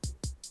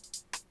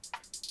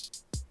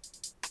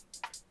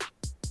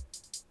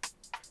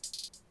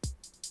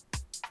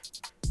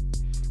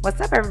What's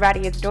up,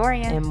 everybody? It's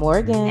Dorian. And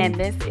Morgan. And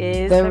this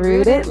is The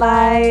Rooted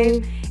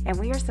Life. And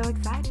we are so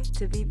excited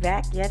to be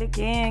back yet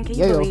again. Can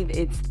you believe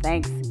it's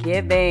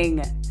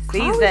Thanksgiving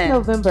season? How is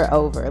November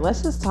over?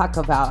 Let's just talk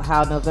about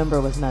how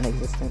November was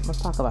non-existent.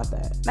 Let's talk about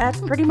that.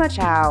 That's pretty much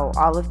how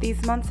all of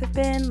these months have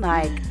been.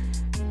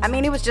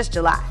 It was just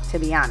July, to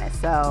be honest.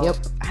 So yep.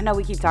 I know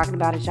we keep talking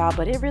about it, y'all,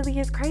 but it really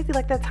is crazy.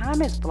 Like, the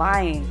time is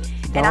flying.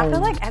 And I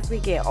feel like as we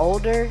get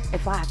older, it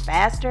flies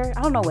faster.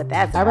 I don't know what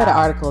that's about. I read an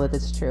article that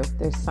it's true.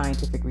 There's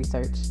scientific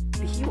research.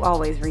 You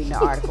always reading an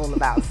article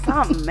about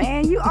something,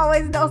 man. You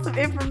always know some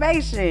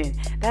information.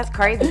 That's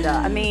crazy, though.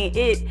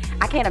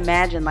 I can't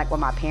imagine,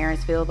 what my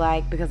parents feel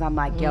like, because I'm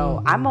like,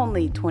 I'm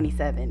only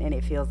 27, and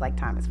it feels like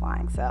time is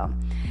flying. So,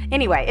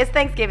 anyway, it's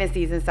Thanksgiving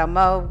season. So,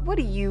 Mo, what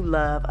do you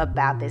love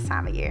about this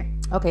time of year?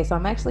 Okay, so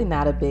I'm actually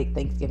not a big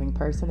Thanksgiving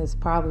person. It's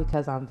probably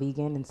because I'm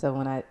vegan, and so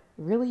when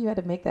you had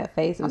to make that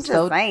face. It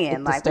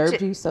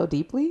disturbed you so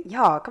deeply.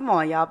 Y'all, come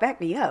on, y'all, back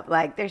me up.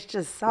 There's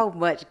just so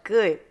much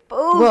good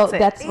food. Well,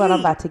 that's what I'm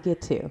about to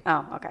get to.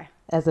 Oh, okay.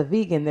 As a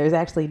vegan, there's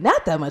actually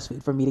not that much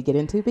food for me to get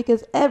into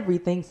because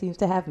everything seems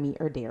to have meat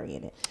or dairy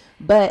in it.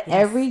 But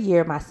every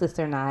year, my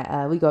sister and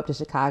I, we go up to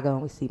Chicago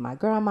and we see my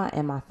grandma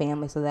and my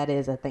family. So that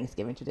is a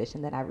Thanksgiving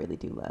tradition that I really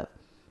do love.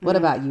 What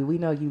about you? We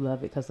know you love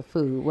it because of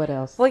food. What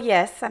else? Well,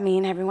 yes.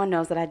 Everyone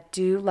knows that I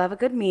do love a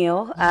good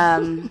meal.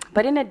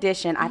 But in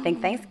addition, I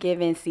think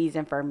Thanksgiving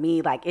season for me,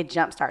 it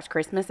jumpstarts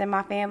Christmas in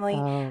my family.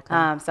 Oh,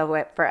 okay.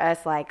 So for us,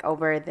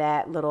 over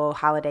that little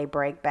holiday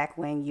break back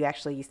when you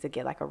actually used to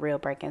get a real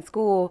break in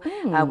school,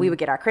 we would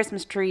get our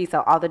Christmas tree.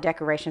 So all the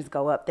decorations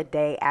go up the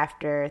day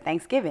after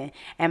Thanksgiving.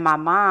 And my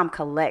mom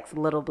collects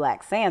little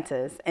black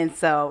Santas. And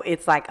so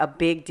it's a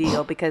big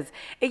deal because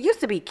it used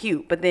to be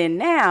cute, but then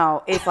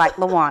now it's like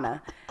Luana.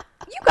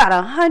 You got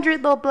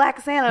 100 little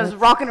black Santas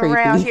walking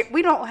around here.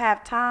 We don't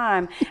have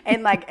time.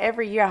 And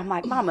every year I'm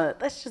like, Mama,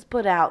 let's just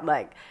put out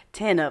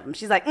 10 of them.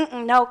 She's like,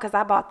 no, because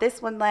I bought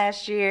this one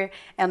last year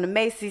on the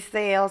Macy's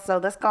sale. So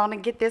let's go on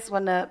and get this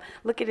one up.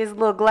 Look at his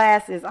little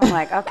glasses. I'm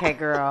like, okay,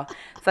 girl.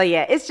 So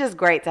yeah, it's just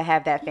great to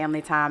have that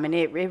family time. And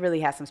it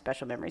really has some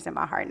special memories in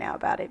my heart now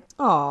about it.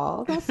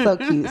 Oh, that's so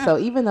cute. So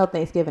even though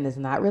Thanksgiving is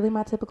not really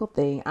my typical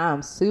thing,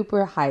 I'm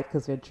super hyped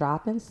because we're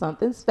dropping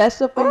something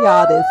special for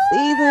y'all this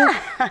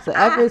season. So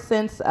ever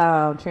since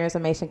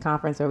Transformation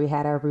Conference where we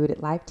had our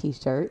Rooted Life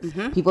t-shirts,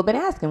 people have been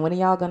asking, when are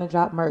y'all going to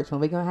drop merch? When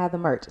are we going to have the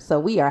merch? So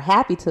we are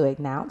happy to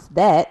announce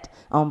that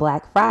on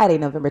Black Friday,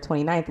 November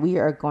 29th, we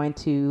are going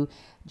to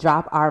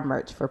drop our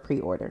merch for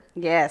pre-order.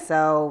 Yeah,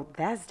 so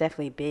that's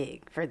definitely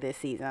big for this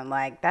season.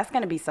 That's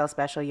going to be so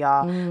special,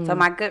 y'all. So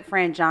my good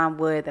friend John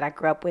Wood that I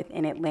grew up with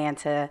in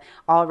Atlanta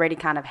already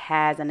kind of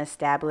has an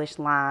established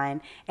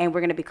line, and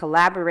we're going to be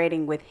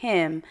collaborating with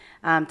him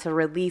to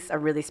release a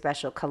really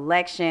special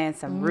collection,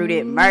 some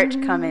Rooted merch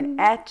coming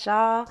at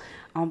y'all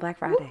on Black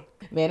Friday.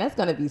 Man, that's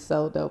going to be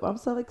so dope. I'm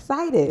so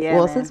excited. Yeah,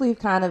 well, man. Since we've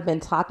kind of been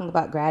talking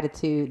about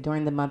gratitude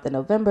during the month of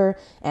November,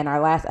 and our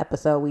last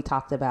episode, we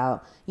talked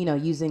about,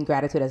 using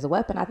gratitude as a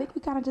weapon. I think we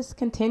kind of just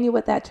continue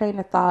with that train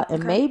of thought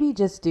and maybe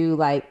just do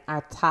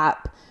our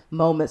top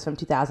moments from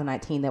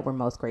 2019 that we're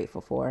most grateful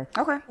for.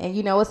 Okay. And,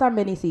 it's our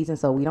mini season,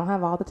 so we don't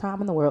have all the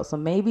time in the world. So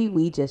maybe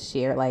we just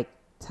share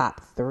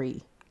top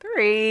 3.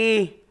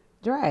 Drake.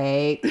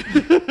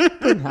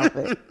 Couldn't help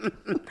it.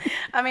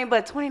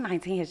 But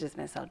 2019 has just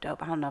been so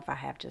dope. I don't know if I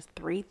have just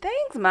 3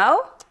 things,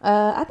 Mo.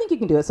 I think you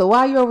can do it. So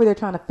while you're over there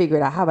trying to figure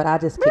it out, how about I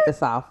just kick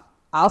us off?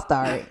 I'll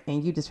start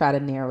and you just try to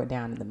narrow it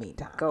down in the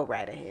meantime. Go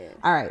right ahead.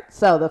 All right.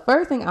 So the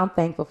first thing I'm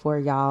thankful for,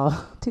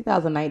 y'all,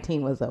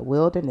 2019 was a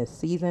wilderness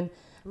season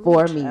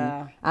for me.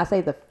 I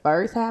say the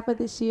first half of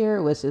this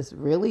year was just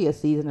really a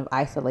season of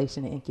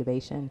isolation and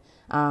incubation.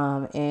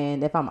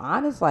 And if I'm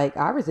honest,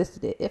 I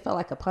resisted it. It felt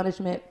like a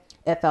punishment.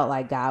 It felt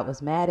like God was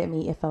mad at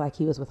me. It felt like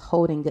he was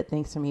withholding good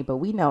things from me. But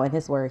we know in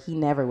his word, he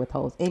never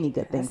withholds any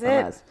good things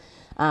from us.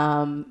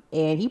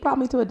 And he brought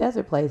me to a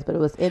desert place, but it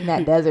was in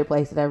that desert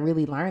place that I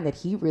really learned that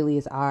he really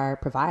is our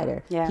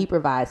provider. Yeah. He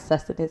provides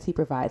sustenance, he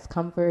provides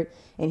comfort,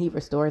 and he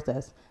restores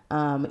us.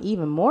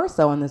 Even more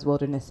so in this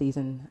wilderness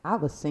season, I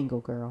was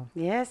single, girl.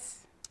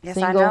 Yes,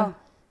 single, I know.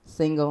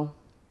 Single.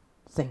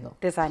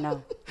 This I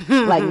know.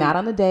 Not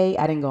on a date.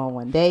 I didn't go on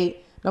one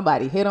date.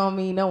 Nobody hit on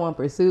me. No one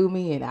pursued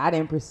me, and I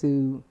didn't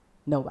pursue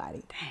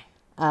nobody. Dang.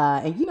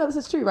 And this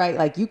is true,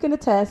 right? You can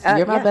attest.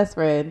 You're my best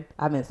friend.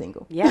 I've been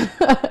single. Yeah.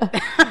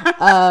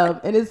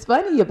 And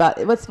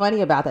what's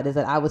funny about that is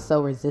that I was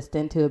so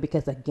resistant to it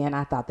because, again,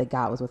 I thought that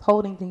God was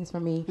withholding things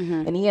from me.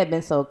 And he had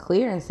been so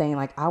clear in saying,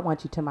 I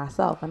want you to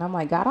myself. And I'm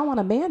like, God, I want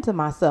a man to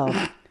myself.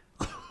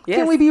 Yes.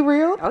 Can we be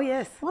real? Oh,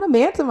 yes. I want a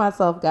man to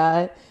myself,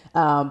 God.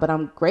 But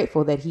I'm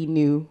grateful that he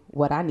knew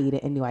what I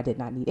needed and knew I did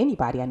not need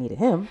anybody. I needed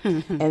him.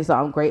 And so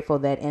I'm grateful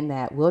that in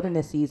that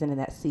wilderness season and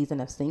that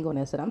season of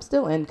singleness that I'm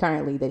still in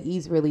currently, that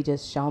he's really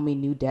just shown me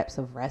new depths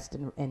of rest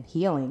and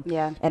healing.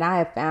 Yeah. And I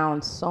have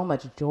found so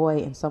much joy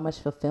and so much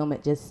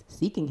fulfillment just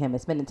seeking him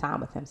and spending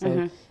time with him.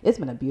 So it's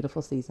been a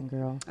beautiful season,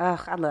 girl.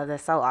 Oh, I love that.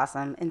 So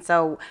awesome. And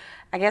so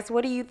I guess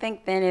what do you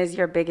think then is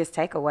your biggest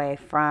takeaway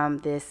from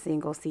this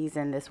single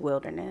season, this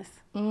wilderness?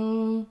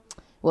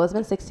 Well, it's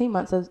been 16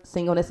 months of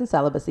singleness and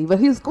celibacy, but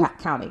he's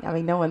counting. I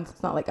mean,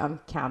 it's not like I'm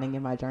counting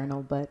in my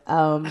journal, but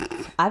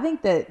I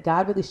think that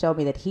God really showed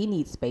me that he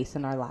needs space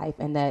in our life,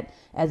 and that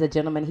as a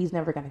gentleman, he's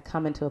never going to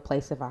come into a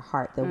place of our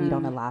heart that we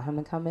don't allow him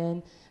to come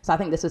in. So I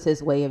think this was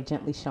his way of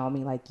gently showing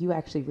me, like, you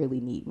actually really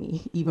need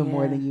me even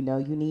more than you know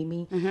you need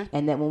me.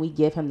 And that when we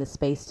give him the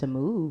space to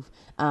move,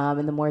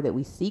 and the more that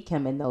we seek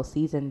him in those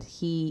seasons,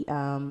 he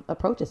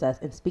approaches us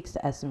and speaks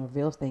to us and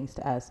reveals things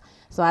to us.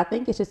 So I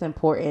think it's just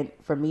important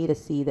for me to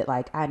see that,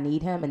 like, I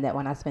need him, and that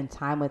when I spend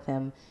time with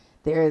him,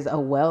 there is a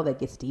well that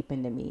gets deep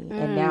into me.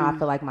 And now I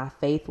feel like my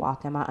faith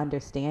walk and my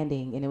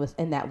understanding, and it was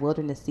in that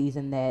wilderness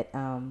season that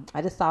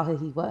I just saw who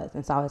he was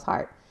and saw his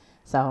heart.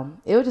 So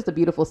it was just a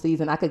beautiful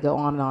season. I could go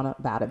on and on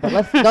about it, but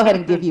let's go ahead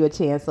and give you a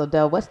chance. So,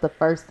 Del, what's the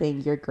first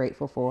thing you're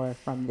grateful for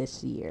from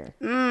this year?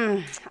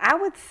 I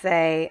would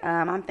say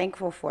I'm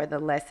thankful for the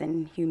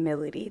lesson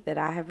humility that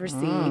I have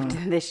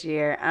received this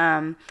year.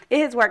 It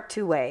has worked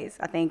two ways.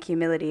 I think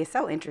humility is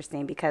so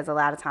interesting because a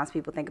lot of times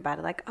people think about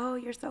it like, oh,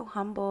 you're so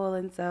humble,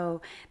 and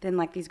so then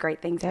like these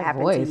great things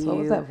happen to you. What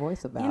was that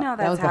voice about? You know,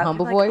 that was how the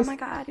humble like, voice. oh my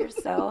God, you're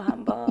so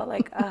humble.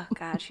 Like, oh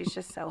God, she's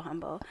just so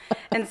humble.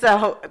 And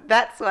so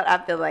that's what I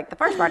feel like the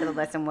first part of the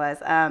lesson was.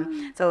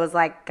 So it was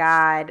like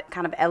God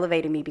kind of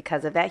elevated me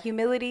because of that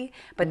humility.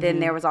 But then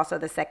there was also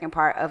the second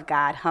part of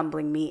God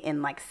humbling me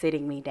and like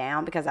sitting me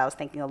down because I was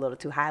thinking a little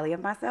too highly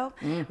of myself,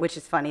 which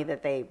is funny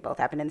that they both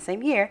happened in the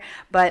same year.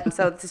 But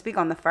so to speak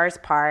on the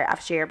first part,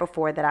 I've shared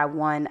before that I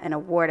won an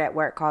award at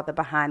work called the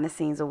Behind the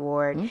Scenes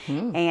Award.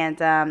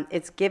 And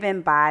it's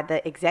given by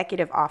the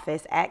executive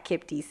office at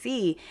KIPP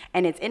DC,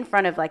 and it's in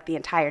front of like the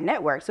entire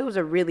network. So it was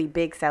a really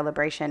big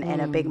celebration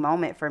and a big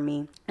moment for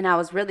me. And I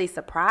was really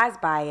surprised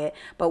by it.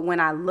 But when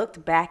I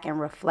looked back and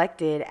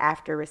reflected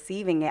after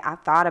receiving it, I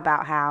thought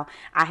about how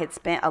I had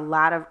spent a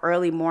lot of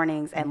early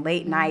mornings and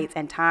late nights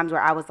and times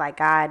where I was like,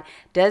 God,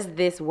 does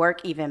this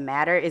work even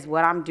matter? Is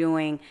what I'm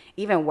doing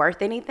even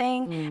worth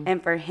anything?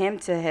 And for him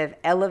to have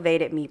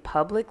elevated me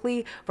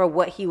publicly for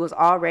what he was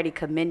already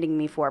commending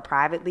me for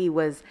privately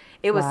was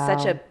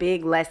such a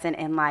big lesson.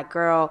 And like,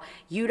 girl,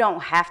 you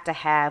don't have to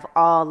have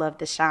all of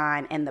the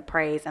shine and the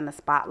praise and the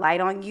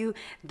spotlight on you.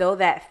 Though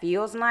that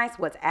feels nice,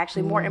 what's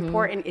actually more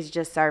important is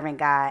just serving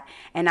God.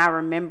 And I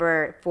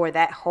remember for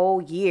that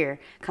whole year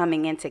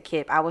coming into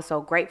KIPP, I was so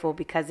grateful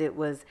because it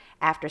was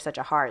after such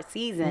a hard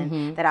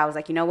season that I was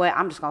like, you know what,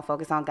 I'm just going to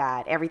focus on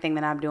God. Everything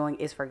that I'm doing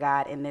is for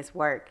God in this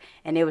work.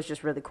 And it was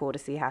just really cool to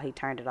see how he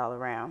turned it all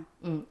around.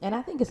 And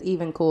I think it's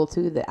even cool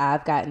too that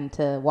I've gotten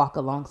to walk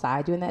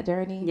alongside you in that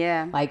journey.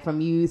 Yeah. Like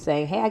from you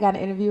saying, hey, I got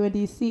an interview in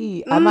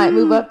DC. I might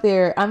move up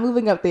there. I'm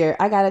moving up there.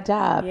 I got a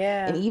job.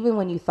 Yeah. And even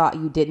when you thought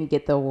you didn't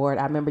get the award,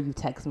 I remember you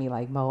text me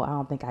like, Mo, I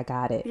don't think I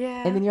got it.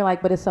 Yeah. And then you're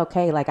like, but it's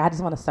okay. Like, I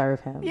just want to serve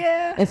him.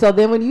 Yeah. And so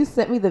then when you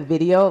sent me the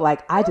video,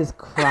 like I just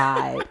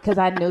cried because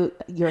I knew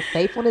your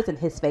faithfulness and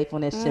his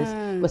faithfulness just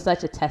was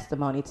such a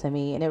testimony to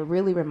me. And it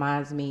really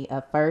reminds me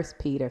of 1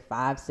 Peter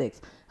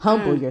 5:6.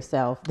 Humble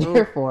yourself,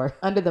 therefore,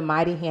 under the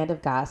mighty hand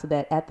of God, so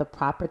that at the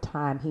proper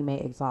time he may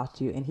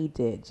exalt you. And he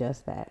did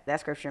just that.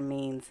 That scripture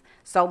means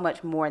so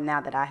much more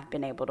now that I have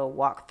been able to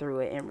walk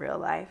through it in real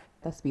life.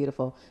 That's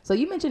beautiful. So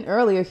you mentioned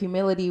earlier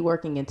humility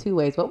working in two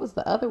ways. What was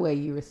the other way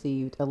you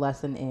received a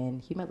lesson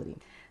in humility?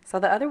 So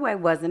the other way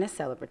wasn't as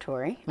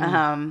celebratory.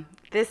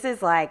 This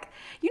is like,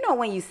 you know,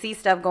 when you see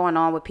stuff going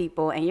on with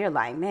people and you're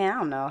like, man, I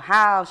don't know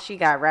how she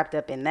got wrapped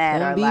up in that.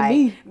 Couldn't or be like,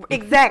 me.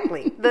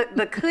 Exactly.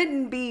 The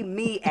couldn't be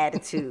me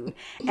attitude.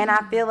 And I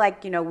feel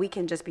like, you know, we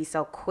can just be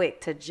so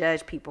quick to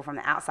judge people from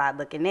the outside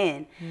looking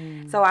in.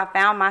 So I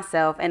found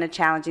myself in a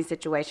challenging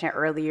situation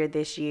earlier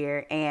this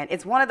year. And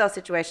it's one of those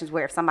situations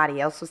where if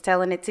somebody else was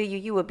telling it to you,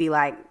 you would be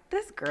like,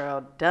 this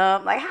girl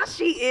dumb. Like, how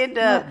she end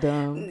up? Not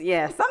dumb.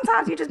 Yeah.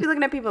 Sometimes you just be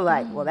looking at people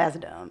like, well, that's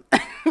dumb.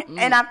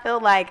 And I feel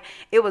like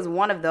it was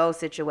one of those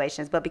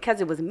situations. But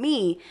because it was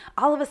me,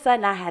 all of a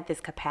sudden I had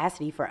this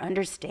capacity for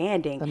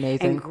understanding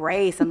and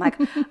grace. I'm like,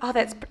 oh,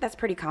 that's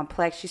pretty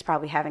complex. She's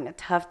probably having a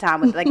tough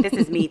time with it. Like, this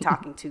is me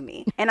talking to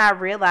me. And I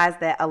realized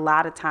that a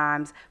lot of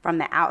times from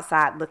the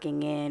outside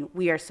looking in,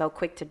 we are so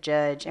quick to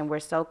judge and we're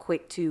so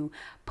quick to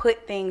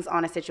put things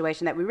on a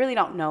situation that we really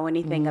don't know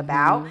anything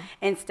about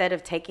instead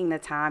of taking the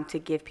time to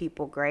give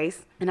people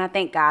grace. And I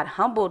think God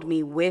humbled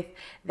me with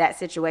that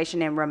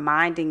situation and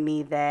reminding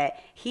me that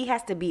he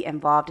has to be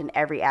involved in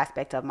every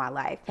aspect of my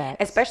life,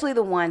 especially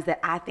the ones that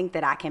I think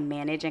that I can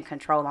manage and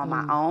control on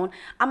my own.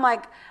 I'm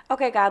like,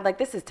 okay, God, like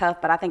this is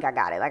tough, but I think I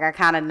got it. Like I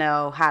kind of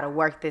know how to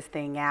work this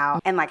thing out,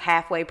 and like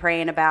halfway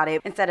praying about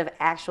it instead of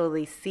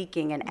actually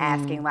seeking and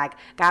asking like,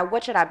 God,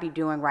 what should I be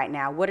doing right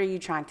now? What are you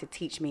trying to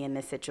teach me in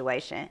this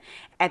situation?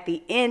 at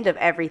the end of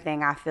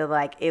everything, I feel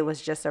like it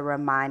was just a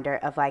reminder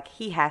of like,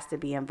 he has to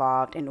be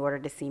involved in order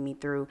to see me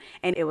through.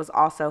 And it was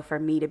also for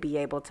me to be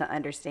able to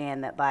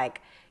understand that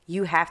like,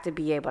 you have to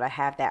be able to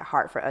have that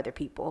heart for other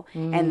people.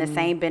 And the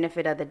same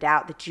benefit of the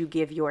doubt that you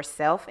give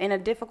yourself in a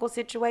difficult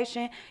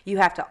situation, you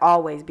have to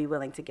always be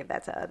willing to give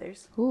that to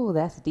others. Ooh,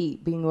 that's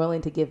deep. Being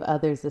willing to give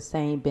others the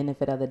same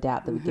benefit of the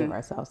doubt that we give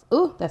ourselves.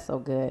 Ooh, that's so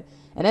good.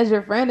 And as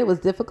your friend, it was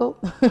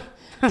difficult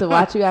to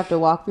watch you have to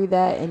walk through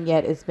that. And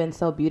yet it's been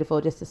so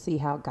beautiful just to see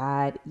how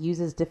God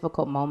uses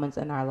difficult moments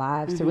in our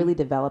lives to really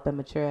develop and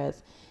mature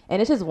us.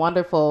 And it's just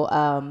wonderful.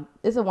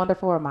 It's a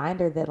wonderful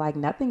reminder that like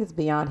nothing is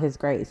beyond his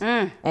grace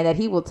and that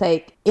he will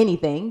take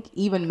anything,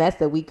 even mess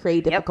that we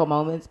create difficult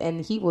moments,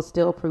 and he will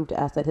still prove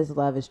to us that his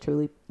love is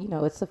truly,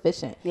 it's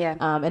sufficient. Yeah.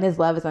 And his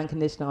love is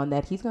unconditional and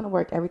that he's going to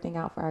work everything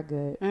out for our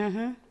good.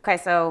 Okay.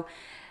 So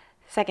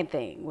second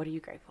thing, what are you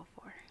grateful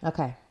for?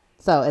 Okay.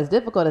 So as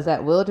difficult as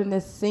that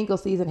wilderness single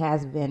season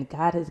has been,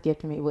 God has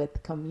gifted me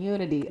with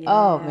community. Yeah.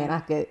 Oh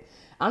man,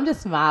 I'm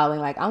just smiling.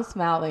 Like I'm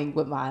smiling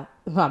with my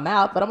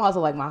mouth, but I'm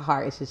also like, my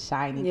heart is just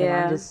shining.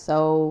 Yeah. I'm just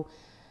so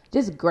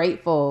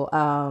grateful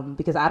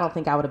because I don't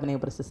think I would have been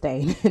able to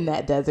sustain in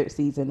that desert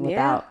season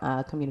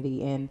without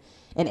community. And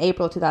in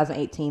April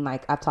 2018,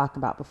 like I've talked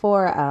about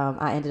before,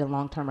 I ended a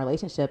long-term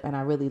relationship and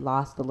I really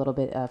lost a little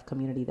bit of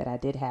community that I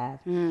did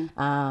have.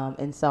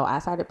 And so I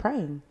started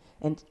praying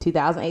in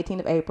 2018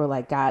 of April,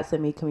 like God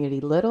sent me community.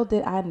 Little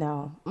did I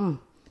know.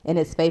 In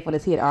his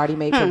faithfulness, he had already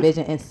made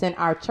provision and sent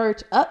our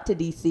church up to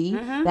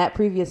DC that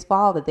previous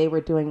fall that they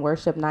were doing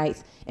worship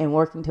nights and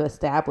working to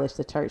establish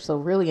the church. So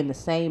really in the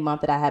same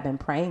month that I had been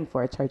praying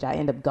for a church, I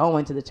ended up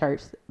going to the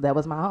church that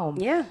was my home.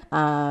 Yeah.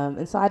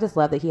 And so I just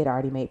love that he had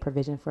already made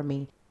provision for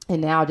me. And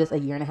now just a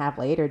year and a half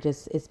later,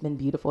 it's been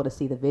beautiful to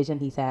see the vision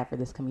he's had for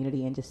this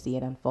community and just see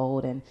it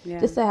unfold. And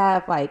just to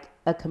have like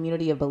a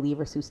community of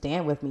believers who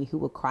stand with me, who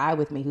will cry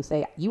with me, who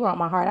say, you were on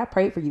my heart. I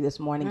prayed for you this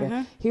morning.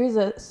 Or, here's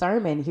a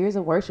sermon. Here's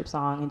a worship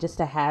song. And just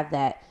to have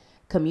that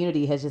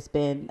community has just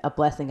been a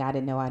blessing I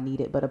didn't know I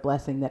needed, but a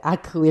blessing that I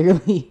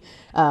clearly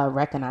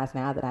recognize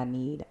now that I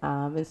need.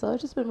 And so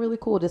it's just been really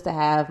cool just to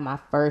have my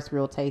first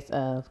real taste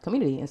of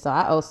community. And so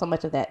I owe so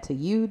much of that to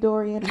you,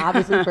 Dorian,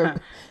 obviously for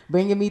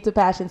bringing me to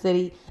Passion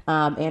City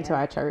and to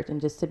our church,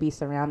 and just to be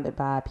surrounded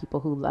by people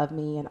who love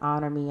me and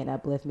honor me and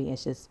uplift me.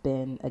 It's just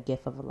been a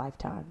gift of a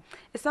lifetime.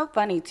 It's so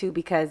funny too,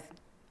 because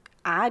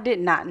I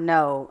did not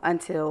know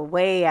until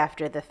way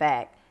after the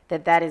fact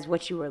that is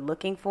what you were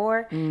looking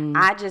for.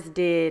 I just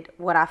did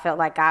what I felt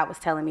like God was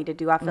telling me to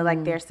do. I feel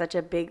like there's such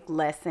a big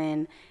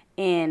lesson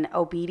in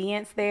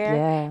obedience there.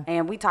 Yeah.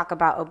 And we talk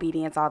about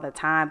obedience all the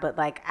time, but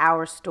like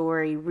our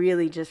story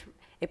really just,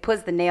 it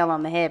puts the nail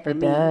on the head for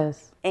me. It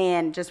does.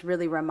 And just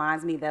really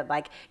reminds me that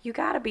like, you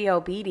got to be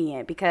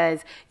obedient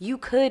because you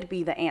could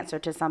be the answer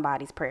to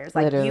somebody's prayers.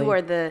 Like literally. You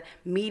are the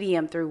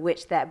medium through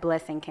which that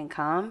blessing can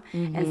come.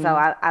 And so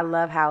I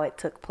love how it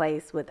took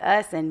place with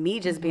us and me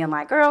just being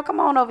like, girl, come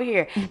on over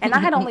here. And I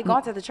had only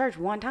gone to the church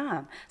one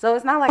time. So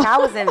it's not like I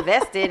was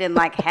invested and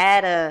like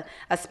had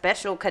a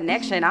special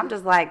connection. I'm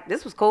just like,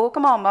 this was cool.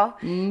 Come on, Mo.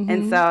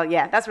 And so,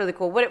 yeah, that's really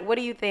cool. What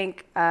do you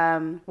think,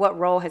 what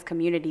role has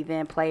community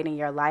then played in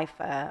your life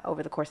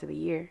over the course of the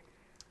year?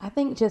 I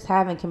think just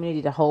having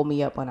community to hold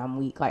me up when I'm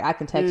weak. Like I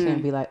can text you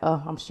and be like,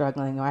 oh, I'm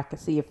struggling. Or I can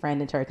see a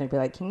friend in church and be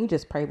like, can you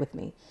just pray with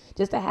me?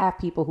 Just to have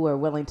people who are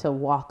willing to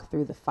walk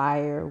through the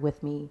fire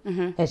with me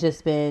has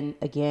just been,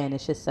 again,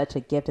 it's just such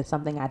a gift and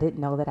something I didn't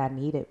know that I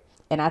needed.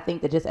 And I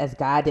think that just as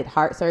God did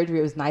heart surgery,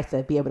 it was nice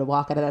to be able to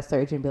walk out of that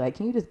surgery and be like,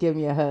 can you just give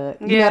me a hug?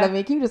 You know what I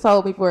mean? Can you just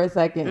hold me for a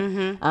second?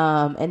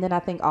 And then I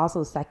think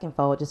also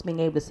secondfold, just being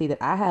able to see that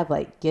I have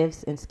like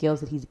gifts and skills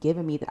that he's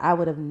given me that I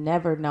would have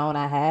never known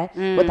I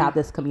had without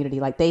this community.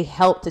 Like they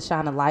help to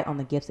shine a light on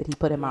the gifts that he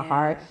put in my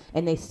heart.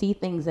 And they see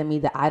things in me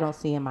that I don't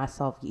see in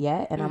myself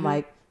yet. And I'm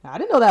like, I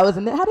didn't know that was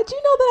in there. How did you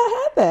know that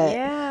I had that?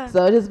 Yeah.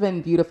 So it's just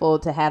been beautiful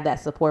to have that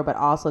support, but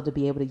also to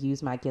be able to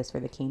use my gifts for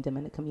the kingdom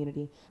and the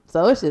community.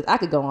 So it's just, I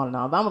could go on and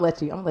on, but I'm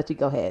gonna let you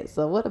go ahead.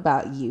 So what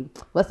about you?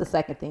 What's the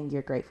second thing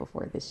you're grateful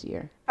for this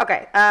year?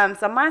 Okay.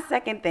 So my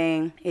second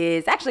thing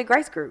is actually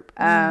Grace Group.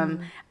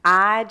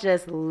 I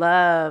just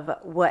love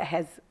what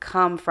has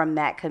come from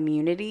that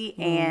community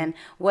and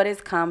what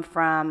has come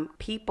from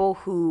people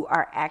who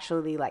are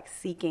actually like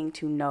seeking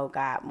to know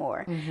God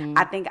more.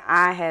 I think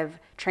I have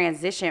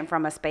transitioned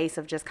from a space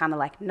of just kind of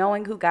like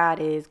knowing who God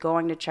is,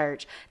 going to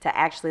church, to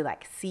actually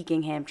like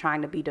seeking him,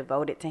 trying to be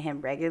devoted to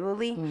him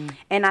regularly.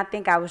 And I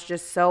think I was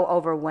just so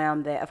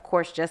overwhelmed that, of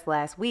course, just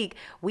last week,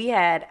 we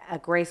had a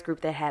Grace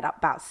Group that had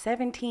about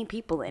 17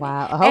 people in it.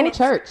 Wow, a whole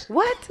church.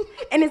 What?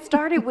 And it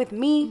started with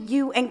me,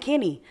 you, and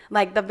Kenny.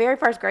 Like the very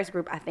first Grace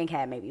Group, I think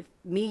had maybe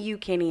me, you,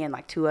 Kenny, and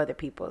like 2 other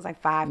people. It was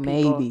like 5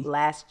 people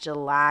last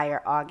July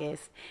or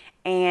August.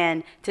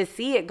 And to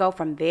see it go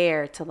from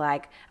there to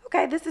like,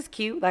 okay, this is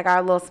cute, like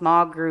our little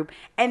small group.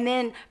 And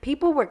then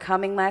people were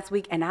coming last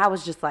week, and I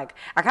was just like,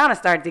 I kind of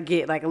started to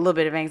get like a little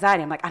bit of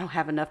anxiety. I'm like, I don't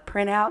have enough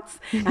printouts.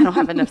 I don't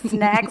have enough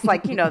snacks.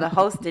 Like, you know, the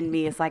host in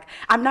me is like,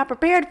 I'm not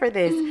prepared for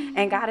this.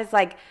 And God is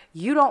like,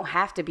 you don't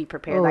have to be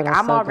prepared. Ooh, like,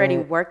 I'm so already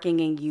good. working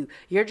in you.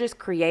 You're just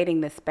creating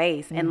the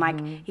space. And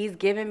like, he's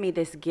given me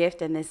this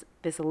gift and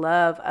this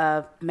love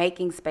of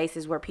making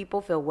spaces where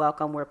people feel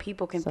welcome, where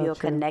people can feel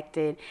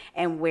connected,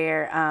 and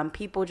where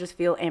people just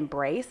feel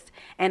embraced.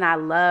 And I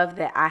love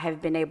that I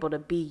have been able to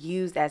be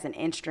used as an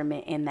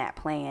instrument in that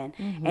plan.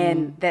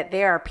 And that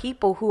there are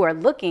people who are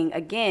looking,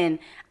 again,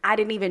 I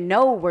didn't even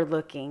know were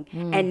looking,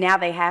 and now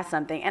they have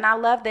something. And I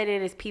love that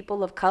it is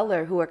people of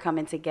color who are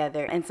coming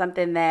together, and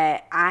something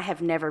that I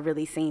have never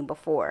really seen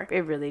before.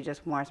 It really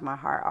just warms my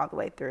heart all the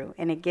way through.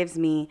 And it gives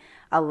me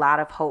a lot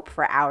of hope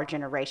for our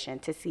generation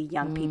to see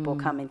young people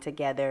coming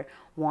together,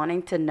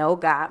 wanting to know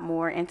God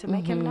more and to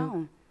make him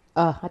known.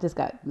 Oh, I just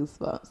got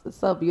goosebumps. It's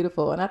so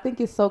beautiful. And I think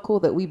it's so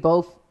cool that we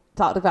both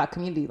talked about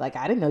community. Like,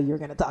 I didn't know you were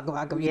going to talk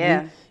about community.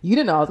 Yeah. You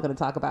didn't know I was going to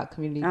talk about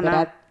community. But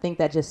I think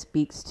that just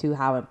speaks to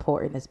how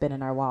important it's been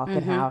in our walk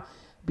and how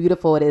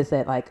beautiful it is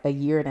that like a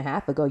year and a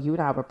half ago, you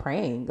and I were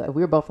praying. Like,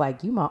 we were both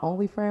like, you my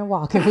only friend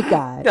walking with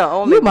God.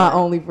 You my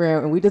only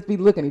friend. And we just be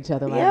looking at each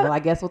other like, well, I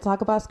guess we'll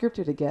talk about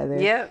scripture together.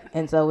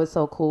 And so it's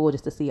so cool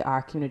just to see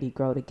our community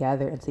grow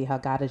together and see how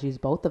God has used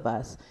both of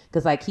us.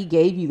 Because like he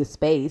gave you the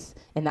space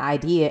and the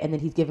idea, and then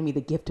he's given me the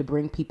gift to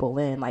bring people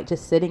in. Like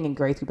just sitting in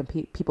Grace Group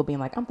and people being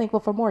like, I'm thankful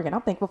for Morgan.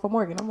 I'm thankful for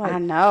Morgan. I'm like, I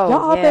know.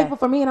 Y'all all thankful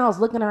for me. And I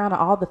was looking around at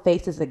all the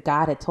faces that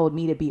God had told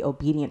me to be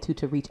obedient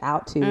to reach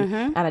out to.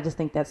 And I just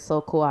think that's so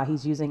cool how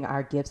he's using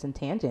our gifts and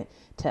tangent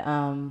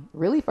to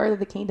really further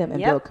the kingdom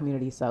and build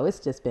community. So it's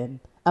just been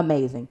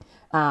amazing.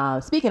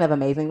 Speaking of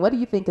amazing, what do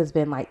you think has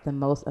been like the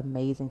most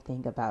amazing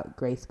thing about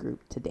Grace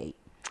Group to date?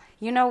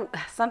 You know,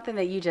 something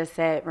that you just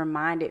said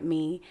reminded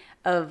me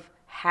of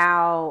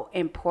how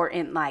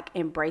important like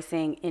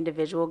embracing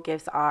individual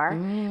gifts are.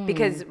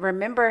 Because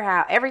remember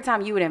how every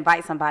time you would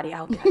invite somebody,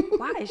 I would be like,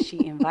 why is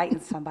she inviting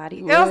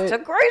somebody else to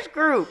Grace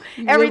Group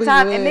every really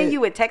time? would. And then you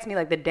would text me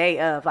like the day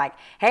of like,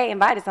 hey,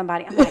 invited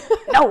somebody. I'm like,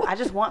 no, I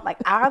just want like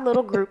our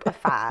little group of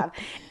 5.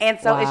 And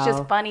so it's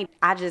just funny.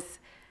 I just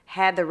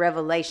had the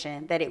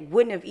revelation that it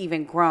wouldn't have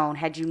even grown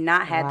had you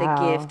not had the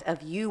gift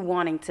of you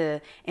wanting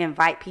to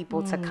invite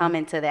people to come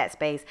into that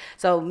space.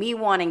 So me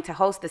wanting to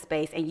host the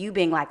space and you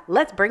being like,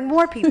 let's bring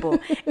more people.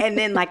 And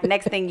then like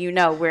next thing you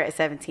know, we're at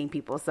 17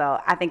 people.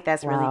 So I think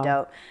that's really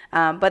dope.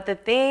 But the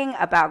thing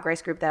about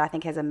Grace Group that I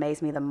think has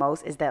amazed me the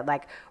most is that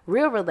like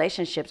real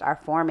relationships are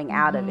forming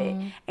out of it.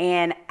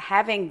 And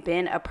having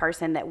been a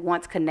person that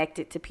once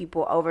connected to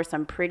people over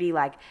some pretty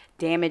like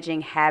damaging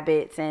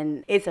habits,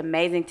 and it's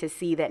amazing to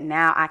see that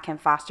now I can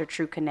foster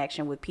true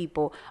connection with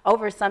people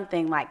over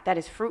something like that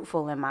is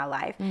fruitful in my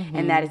life.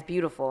 And that is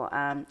beautiful.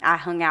 I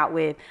hung out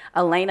with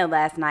Elena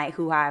last night,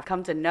 who I've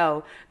come to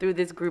know through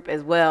this group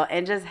as well,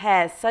 and just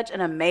had such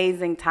an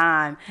amazing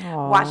time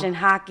watching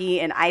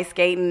hockey and ice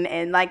skating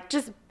and like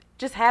just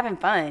having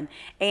fun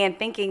and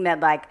thinking that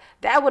like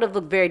that would have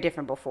looked very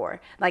different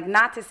before. Like,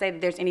 not to say that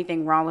there's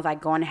anything wrong with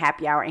like going to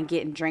happy hour and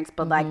getting drinks,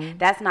 but like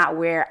that's not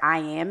where I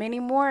am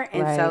anymore.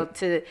 And so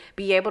to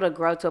be able to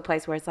grow to a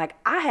place where it's like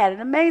I had an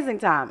amazing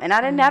time and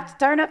I didn't have to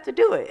turn up to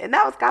do it, and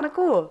that was kind of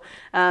cool.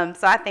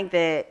 So I think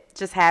that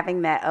just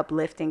having that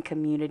uplifting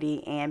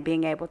community and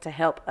being able to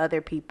help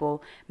other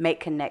people make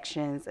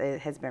connections,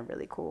 it has been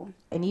really cool.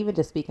 And even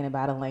just speaking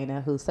about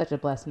Elena, who's such a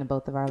blessing in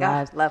both of our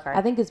lives. Love her.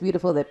 I think it's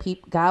beautiful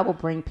that God will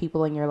bring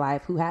people in your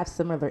life who have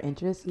similar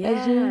interests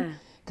as you.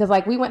 Because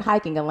like we went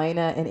hiking,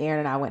 Elena and Aaron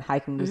and I went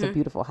hiking. It was a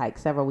beautiful hike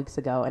several weeks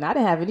ago, and I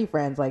didn't have any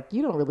friends. Like,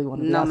 you don't really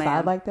want to be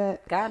outside like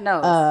that. God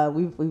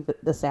knows. We've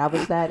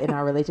established that in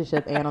our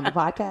relationship and on the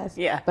podcast.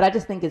 But I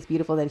just think it's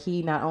beautiful that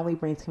he not only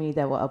brings community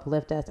that will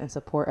uplift us and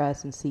support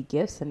us and see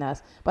gifts in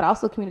us, but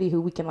also community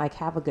who we can like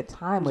have a good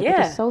time with. It's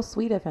just so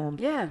sweet of him.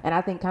 And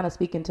I think kind of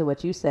speaking to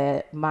what you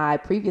said, my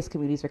previous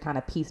communities were kind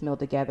of piecemeal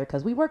together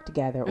because we work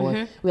together,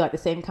 or we like the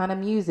same kind of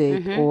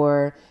music,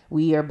 or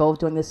we are both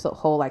doing this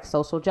whole like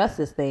social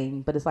justice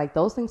thing. But it's like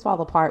those things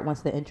fall apart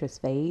once the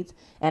interest fades.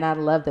 And I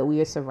love that we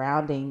are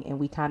surrounding and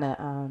we kind of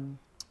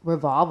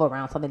revolve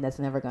around something that's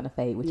never going to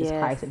fade, which is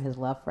Christ and his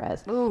love for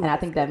us. And I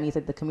think that means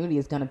that the community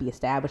is going to be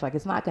established. Like,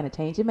 it's not going to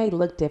change. It may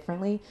look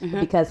differently,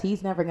 but because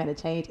he's never going to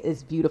change,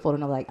 it's beautiful to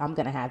know like I'm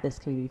going to have this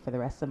community for the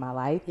rest of my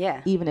life,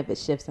 even if it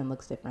shifts and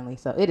looks differently.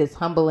 So it is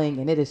humbling,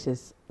 and it is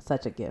just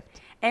such a gift.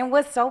 And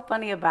what's so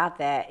funny about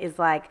that is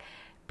like,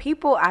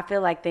 people, I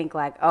feel like, think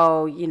like,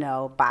 oh, you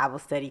know, Bible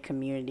study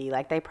community,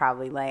 like they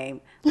probably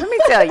lame. Let me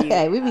tell you,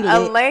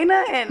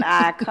 Elena and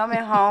I coming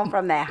home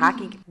from that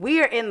hockey,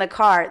 we are in the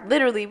car.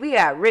 Literally, we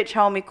got Rich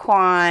Homie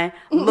Quan,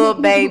 Lil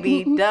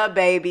Baby, Da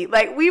Baby.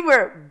 Like, we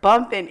were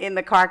bumping in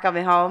the car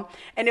coming home.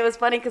 And it was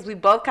funny because we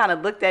both kind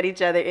of looked at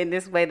each other in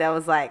this way that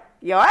was like,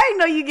 yo, I didn't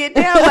know you get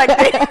down like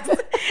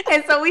this.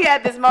 And so we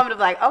had this moment of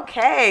like,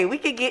 okay, we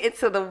could get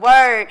into the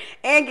word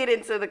and get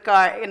into the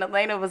car. And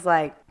Elena was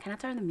like, can I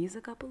turn the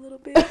music up a little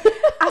bit?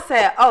 I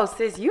said, oh,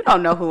 sis, you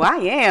don't know who I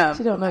am.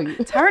 She don't know you.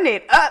 Turn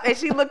it up. And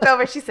she looked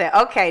over. She said,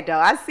 okay, though,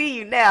 I see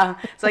you now.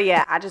 So,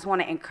 yeah, I just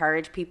want to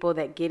encourage people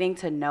that getting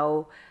to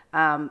know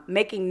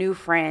making new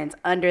friends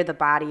under the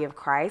body of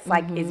Christ,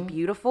 like, is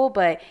beautiful,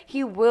 but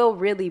he will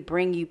really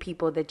bring you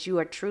people that you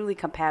are truly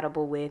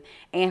compatible with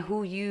and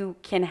who you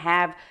can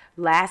have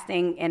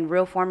lasting and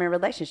real forming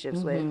relationships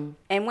with.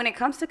 And when it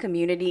comes to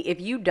community, if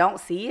you don't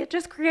see it,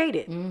 just create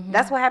it.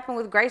 That's what happened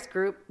with Grace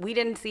Group. We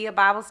didn't see a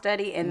Bible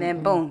study, and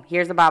then boom,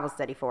 here's a Bible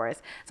study for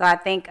us. So I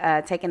think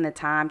taking the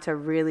time to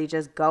really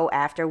just go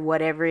after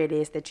whatever it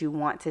is that you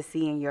want to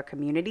see in your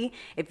community,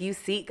 if you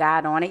seek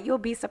God on it, you'll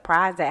be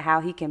surprised at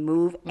how he can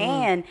move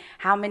and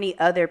how many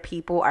other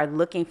people are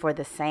looking for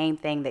the same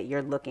thing that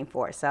you're looking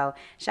for. So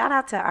shout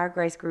out to our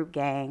Grace Group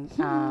gang.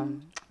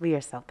 We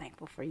are so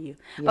thankful for you.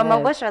 Yes. But Mo,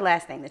 what's your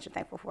last thing that you're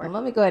thankful for? Well,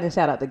 let me go ahead and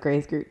shout out the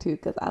Grace Group too,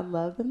 because I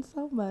love them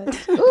so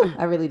much. Ooh,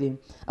 I really do.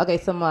 Okay,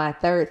 so my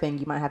third thing,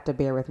 you might have to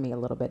bear with me a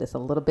little bit. It's a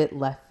little bit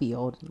left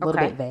field, a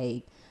little bit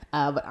vague,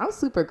 but I'm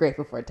super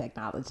grateful for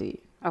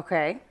technology.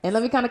 Okay. And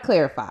let me kind of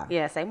clarify.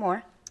 Yeah, say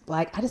more.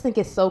 Like, I just think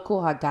it's so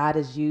cool how God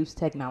has used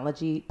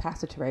technology.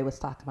 Pastor Teray was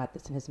talking about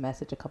this in his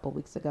message a couple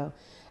weeks ago,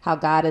 how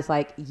God has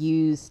like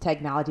used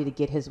technology to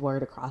get his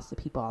word across to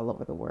people all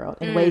over the world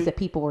in ways that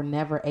people were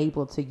never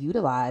able to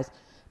utilize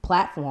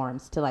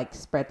platforms to like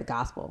spread the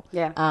gospel.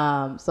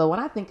 Yeah. So when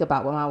I think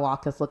about what my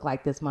walk has looked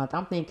like this month,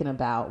 I'm thinking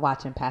about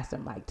watching Pastor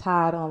Mike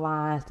Todd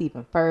online,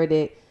 Stephen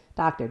Furtick,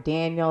 Dr.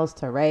 Daniels,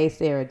 Teray,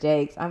 Sarah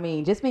Jakes. I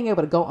mean, just being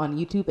able to go on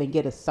YouTube and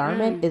get a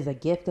sermon is a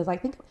gift. Because I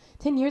think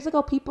 10 years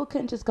ago, people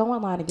couldn't just go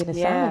online and get a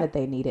sermon that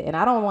they needed. And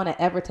I don't want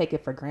to ever take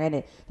it for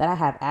granted that I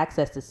have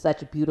access to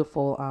such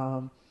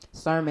beautiful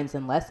sermons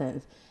and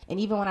lessons. And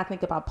even when I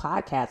think about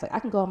podcasts, like I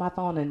can go on my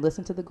phone and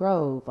listen to The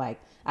Grove. Like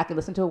I can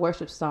listen to a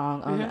worship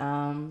song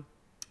on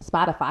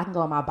Spotify. I can go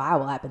on my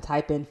Bible app and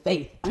type in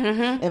faith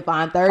and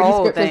find 30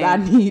 scriptures I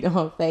need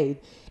on faith.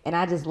 And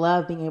I just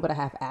love being able to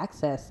have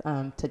access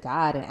to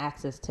God and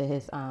access to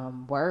his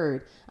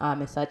word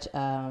in such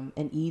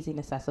an easy and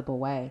accessible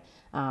way.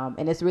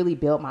 And it's really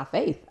built my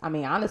faith. I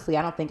mean, honestly,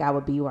 I don't think I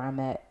would be where I'm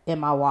at in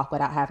my walk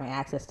without having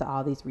access to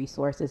all these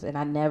resources. And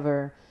I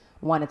never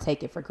want to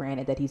take it for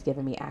granted that he's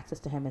given me access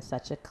to him in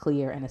such a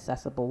clear and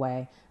accessible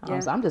way.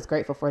 So I'm just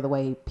grateful for the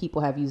way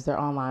people have used their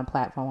online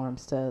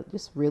platforms to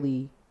just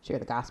really share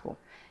the gospel.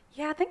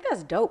 Yeah, I think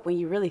that's dope when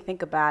you really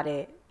think about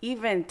it.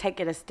 Even take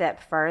it a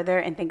step further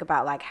and think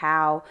about like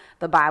how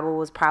the Bible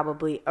was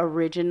probably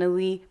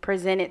originally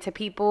presented to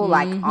people,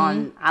 like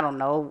on, I don't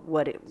know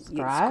what it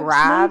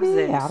scribes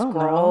and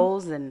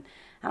scrolls and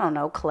I don't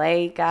know,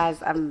 clay,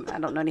 guys. I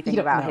don't know anything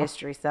about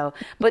history. So,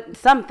 but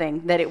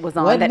something that it was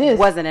on that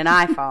wasn't an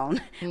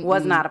iPhone,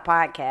 was not a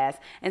podcast.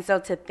 And so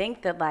to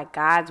think that like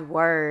God's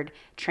word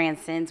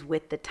transcends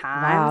with the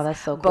times, wow,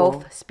 that's so cool.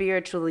 Both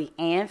spiritually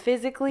and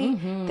physically,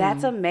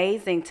 that's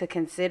amazing to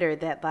consider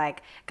that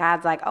like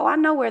God's like, oh, I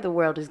know where the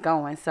world is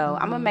going. So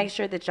I'm going to make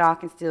sure that y'all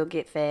can still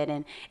get fed.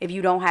 And if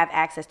you don't have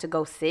access to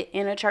go sit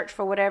in a church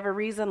for whatever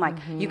reason, like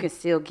you can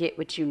still get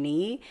what you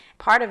need.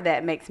 Part of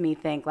that makes me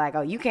think like,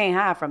 oh, you can't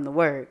hide from the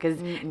word.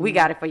 Because we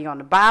got it for you on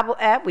the Bible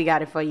app. We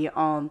got it for you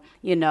on,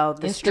 the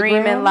Instagram.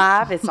 Streaming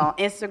live. It's on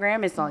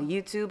Instagram. It's on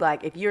YouTube.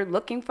 Like, if you're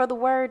looking for the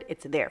word,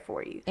 it's there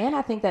for you. And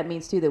I think that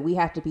means, too, that we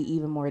have to be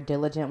even more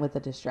diligent with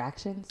the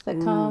distractions that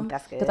come.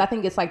 That's good. Because I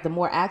think it's like the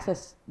more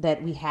access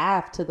that we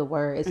have to the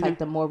word, it's like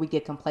the more we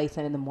get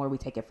complacent and the more we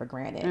take it for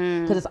granted.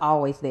 Because it's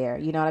always there.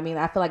 You know what I mean?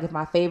 I feel like if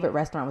my favorite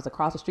restaurant was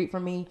across the street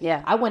from me,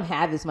 I wouldn't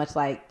have as much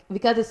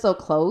because it's so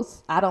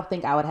close, I don't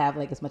think I would have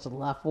like as much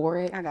love for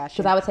it. I got you.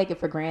 Because I would take it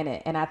for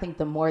granted. And I think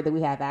the more that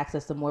we have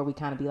access, the more we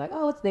kind of be like,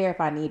 oh, it's there if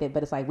I need it.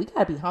 But it's like, we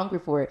got to be hungry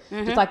for it.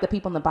 Just like the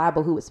people in the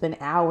Bible who would spend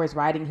hours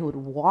writing, who would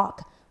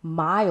walk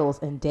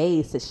miles and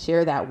days to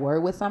share that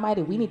word with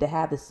somebody. We need to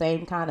have the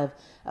same kind of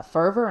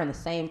fervor and the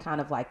same kind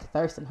of like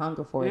thirst and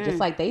hunger for it, just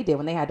like they did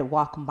when they had to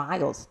walk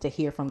miles to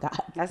hear from God.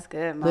 That's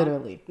good, Mom.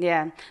 Literally.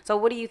 Yeah. So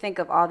what do you think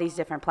of all these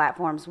different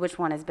platforms? Which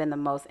one has been the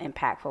most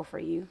impactful for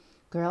you?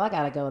 Girl, I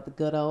gotta go with the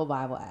good old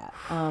Bible app.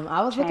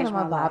 I was looking at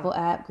my Bible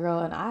app, girl,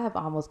 and I have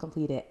almost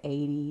completed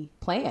 80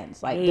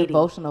 plans, like 80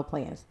 devotional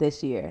plans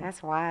this year.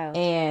 That's wild.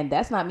 And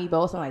that's not me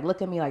boasting. Like,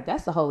 look at me, like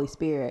that's the Holy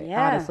Spirit,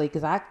 honestly,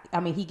 because I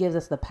mean, He gives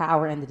us the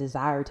power and the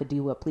desire to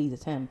do what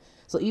pleases Him.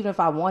 So even if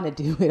I want to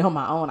do it on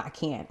my own, I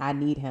can't. I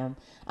need Him.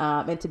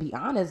 And to be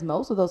honest,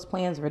 most of those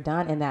plans were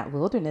done in that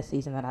wilderness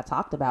season that I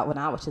talked about when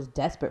I was just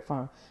desperate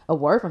for a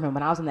word from Him.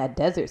 When I was in that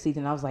desert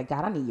season, I was like,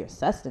 God, I need your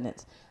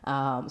sustenance.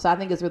 So I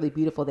think it's really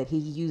beautiful that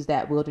He used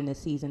that wilderness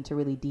season to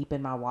really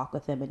deepen my walk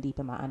with Him and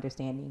deepen my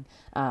understanding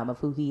of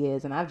who He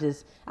is. And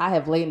I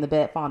have laid in the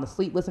bed, fallen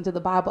asleep, listened to the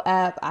Bible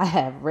app. I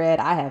have read,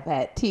 I have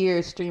had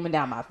tears streaming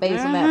down my face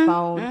on that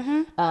phone.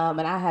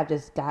 And I have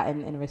just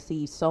gotten and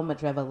received so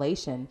much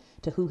revelation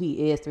to who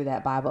He is through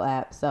that Bible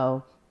app.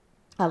 So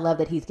I love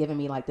that he's given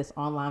me like this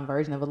online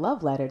version of a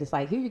love letter. Just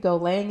like, here you go,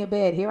 laying in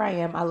bed. Here I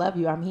am. I love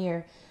you. I'm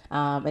here.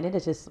 And it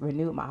has just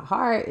renewed my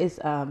heart. It's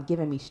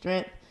giving me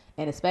strength.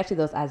 And especially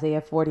those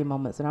Isaiah 40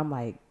 moments. And I'm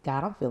like,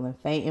 God, I'm feeling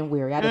faint and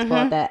weary. I just pull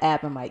out that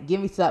app. I'm like,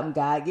 give me something,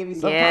 God. Give me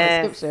some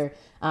kind of scripture.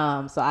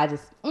 So I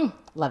just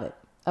love it.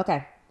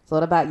 Okay. So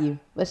what about you?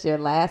 What's your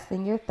last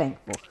thing you're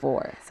thankful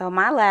for? So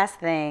my last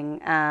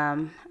thing,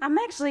 I'm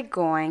actually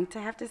going to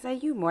have to say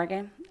you,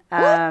 Morgan.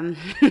 I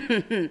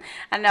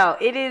know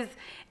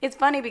it's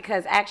funny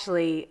because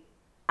actually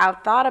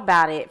I've thought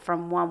about it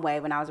from one way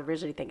when I was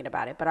originally thinking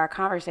about it, but our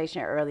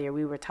conversation earlier,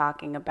 we were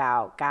talking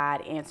about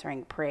God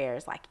answering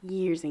prayers like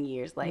years and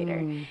years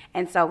later.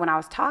 And so when I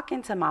was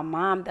talking to my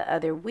mom the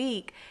other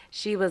week,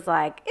 she was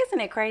like,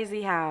 isn't it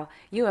crazy how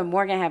you and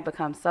Morgan have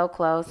become so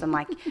close? And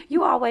like,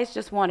 you always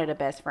just wanted a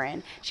best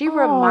friend. She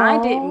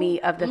reminded me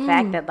of the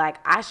fact that like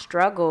I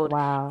struggled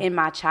in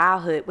my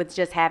childhood with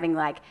just having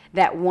like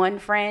that one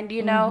friend,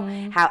 you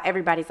know, how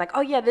everybody's like,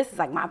 oh yeah, this is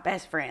like my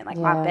best friend, like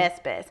my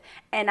best.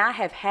 And I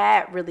have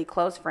had really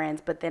close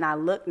friends, but then I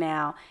look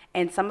now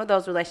and some of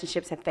those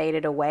relationships have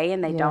faded away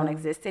and they don't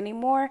exist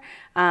anymore.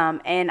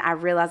 And I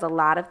realize a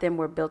lot of them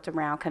were built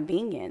around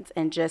convenience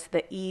and just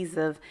the ease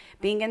of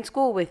being in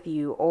school with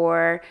you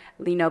or,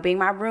 you know, being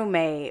my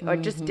roommate or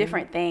just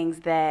different things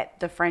that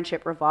the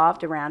friendship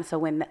revolved around. So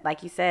when,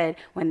 like you said,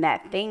 when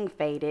that thing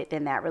faded,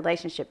 then that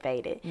relationship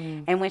faded.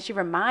 And when she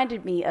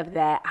reminded me of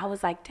that, I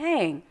was like,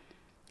 dang,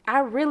 I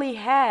really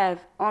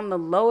have, on the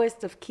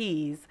lowest of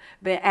keys,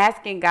 been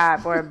asking God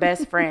for a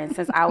best friend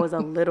since I was a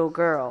little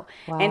girl.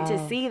 And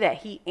to see that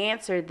he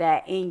answered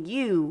that in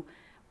you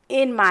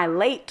in my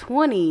late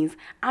 20s,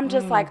 I'm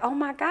just like, oh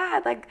my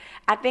God. Like,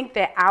 I think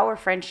that our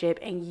friendship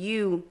and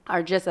you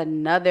are just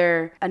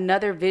another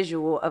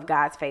visual of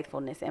God's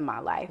faithfulness in my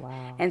life.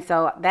 And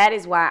so that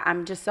is why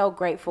I'm just so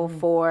grateful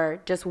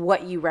for just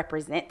what you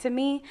represent to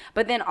me,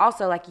 but then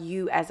also like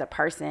you as a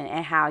person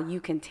and how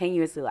you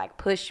continuously like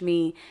push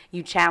me.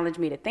 You challenge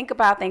me to think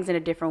about things in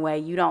a different way.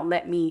 You don't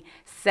let me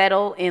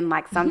settle in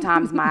like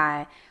sometimes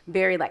my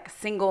very like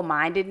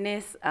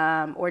single-mindedness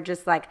or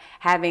just like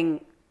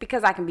having,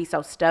 because I can be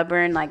so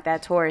stubborn, like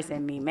that Taurus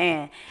in me,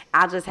 man,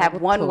 I'll just have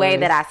one way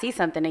that I see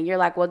something and you're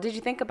like, well, did you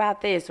think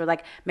about this? Or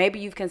like, maybe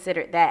you've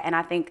considered that. And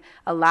I think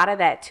a lot of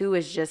that too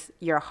is just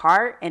your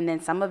heart. And then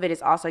some of it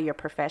is also your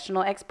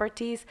professional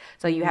expertise.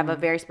 So you have a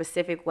very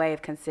specific way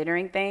of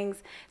considering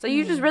things. So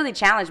you just really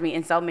challenge me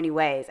in so many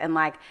ways. And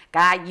like,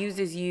 God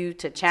uses you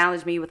to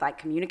challenge me with like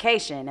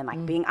communication and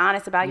like being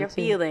honest about your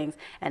feelings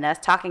and us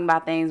talking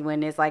about things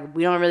when it's like,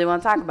 we don't really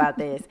want to talk about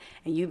this.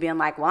 And you being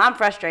like, well, I'm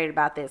frustrated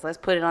about this. Let's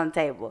put it on the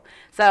table.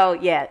 So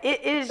yeah,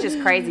 it is just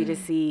crazy to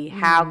see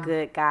how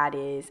good God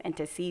is and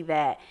to see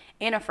that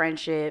in a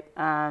friendship.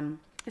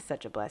 It's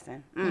such a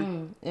blessing.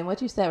 And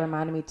what you said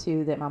reminded me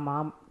too that my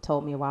mom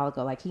told me a while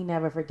ago, like he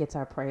never forgets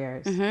our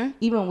prayers.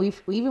 Even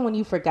when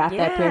you forgot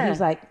that prayer, he was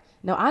like,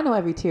 no, I know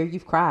every tear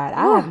you've cried.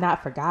 I have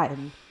not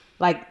forgotten.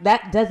 Like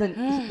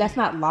that's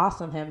not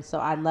lost on him. So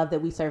I love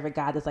that we serve a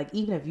God that's like,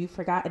 even if you've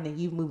forgotten and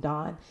you've moved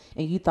on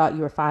and you thought you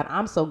were fine,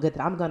 I'm so good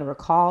that I'm going to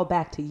recall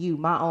back to you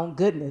my own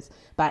goodness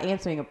by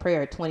answering a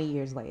prayer 20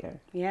 years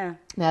later. Yeah.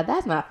 Now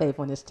that's not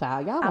faithfulness,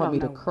 child. Y'all want me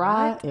to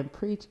cry and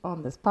preach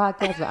on this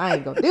podcast, but I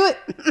ain't going to do it.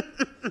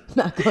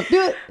 Not going to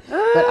do it.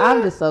 But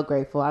I'm just so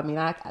grateful. I mean,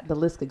 the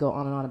list could go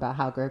on and on about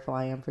how grateful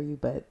I am for you,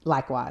 but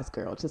likewise,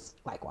 girl, just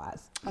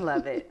likewise. I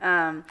love it.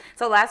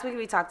 So last week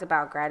we talked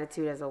about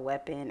gratitude as a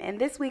weapon. And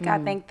this week I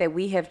think that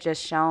we have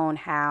just shown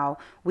how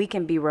we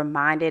can be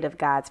reminded of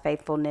God's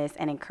faithfulness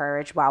and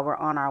encouraged while we're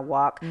on our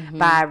walk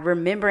by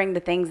remembering the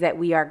things that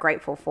we are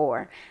grateful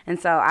for. And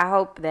so I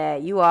hope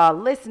that you all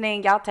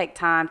listening, y'all take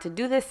time to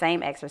do this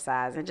same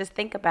exercise and just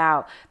think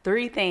about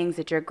 3 things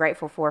that you're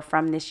grateful for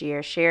from this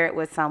year. Share it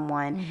with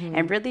someone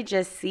and really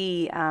just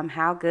see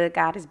how good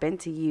God has been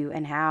to you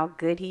and how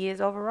good he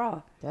is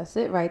overall. That's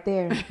it right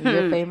there.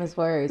 Your famous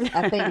words.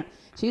 I think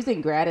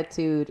choosing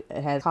gratitude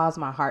has caused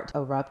my heart to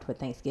erupt with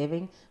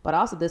Thanksgiving. But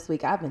also this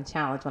week, I've been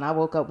challenged when I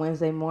woke up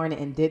Wednesday morning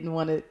and didn't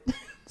want to,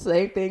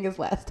 same thing as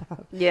last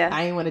time. Yeah.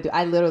 I didn't want to do,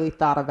 I literally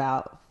thought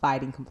about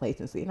fighting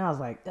complacency. And I was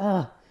like,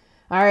 ugh.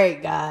 All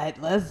right, God,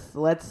 let's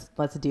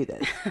do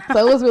this.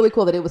 So it was really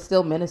cool that it was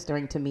still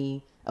ministering to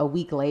me a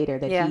week later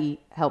that he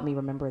helped me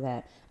remember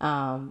that.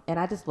 And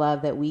I just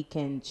love that we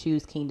can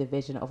choose kingdom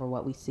vision over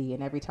what we see.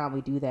 And every time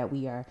we do that,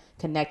 we are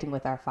connecting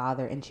with our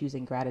Father and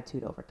choosing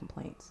gratitude over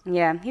complaints.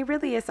 Yeah, he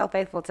really is so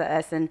faithful to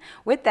us. And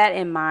with that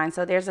in mind,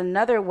 so there's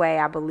another way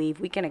I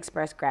believe we can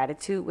express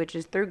gratitude, which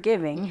is through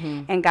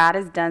giving. And God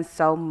has done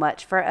so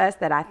much for us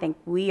that I think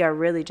we are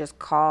really just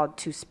called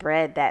to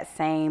spread that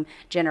same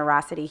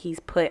generosity he's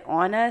put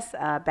on us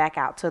back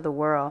out to the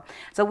world.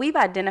 So we've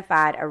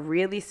identified a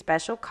really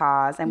special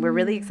cause, and we're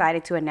really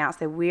excited to announce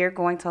that we're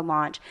going to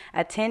launch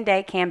a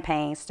 10-day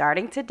campaign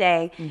starting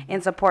today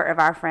in support of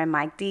our friend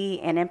Mike D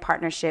and in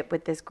partnership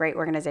with this great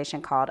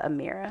organization called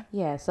Amira.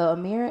 Yeah, so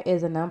Amira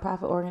is a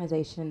nonprofit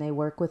organization. They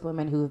work with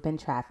women who have been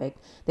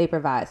trafficked. They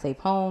provide safe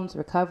homes,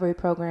 recovery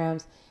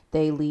programs,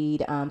 They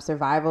lead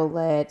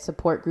survival-led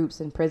support groups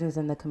in prisons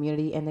in the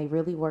community, and they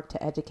really work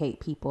to educate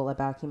people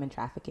about human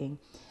trafficking.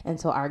 And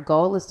so our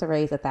goal is to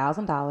raise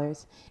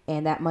 $1,000,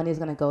 and that money is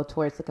going to go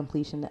towards the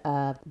completion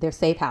of their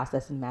safe house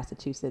that's in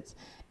Massachusetts.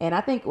 And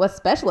I think what's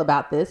special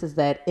about this is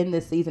that in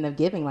this season of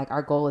giving, like,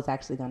 our goal is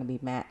actually going to be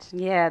matched.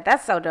 Yeah,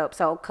 that's so dope.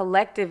 So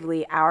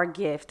collectively, our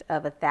gift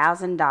of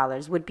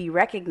 $1,000 would be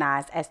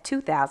recognized as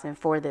 $2,000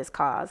 for this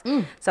cause.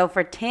 So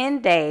for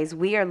 10 days,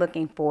 we are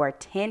looking for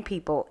 10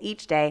 people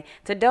each day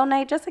to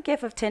donate just a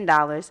gift of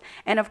 $10.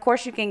 And of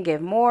course, you can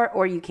give more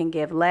or you can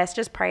give less.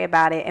 Just pray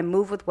about it and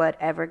move with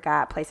whatever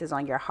God places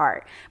on your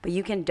heart. But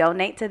you can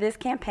donate to this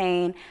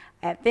campaign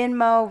at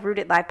Venmo,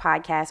 Rooted Life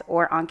Podcast,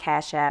 or on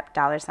Cash App,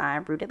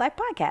 $ Rooted Life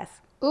Podcast.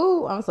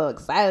 Ooh, I'm so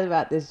excited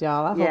about this,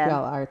 y'all. I hope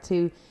y'all are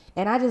too.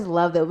 And I just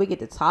love that we get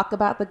to talk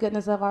about the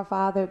goodness of our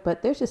Father,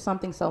 but there's just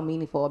something so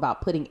meaningful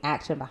about putting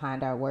action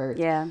behind our words.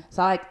 Yeah.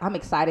 So I'm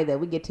excited that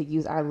we get to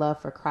use our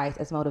love for Christ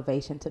as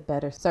motivation to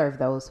better serve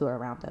those who are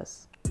around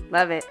us.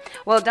 Love it.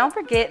 Well, don't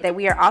forget that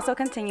we are also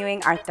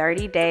continuing our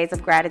 30 days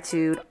of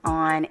gratitude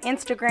on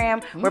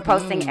Instagram. We're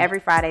posting every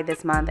Friday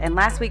this month. And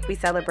last week we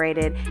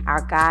celebrated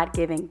our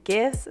God-given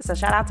gifts. So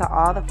shout out to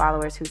all the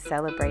followers who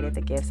celebrated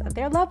the gifts of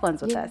their loved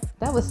ones with us.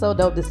 That was so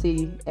dope to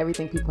see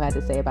everything people had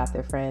to say about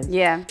their friends.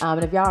 Yeah.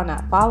 And if y'all are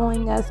not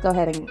following us, go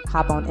ahead and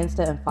hop on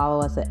Insta and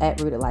follow us at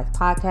Rooted Life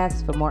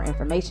Podcast for more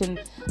information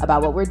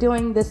about what we're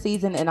doing this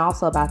season and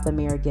also about the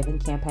Mirror Giving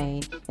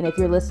campaign. And if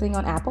you're listening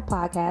on Apple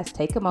Podcasts,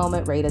 take a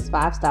moment, rate us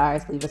 5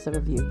 stars, leave us a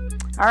review.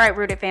 All right,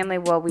 Rooted family.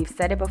 Well, we've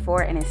said it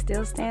before and it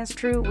still stands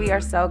true. We are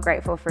so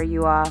grateful for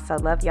you all. So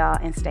love y'all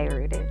and stay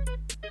rooted.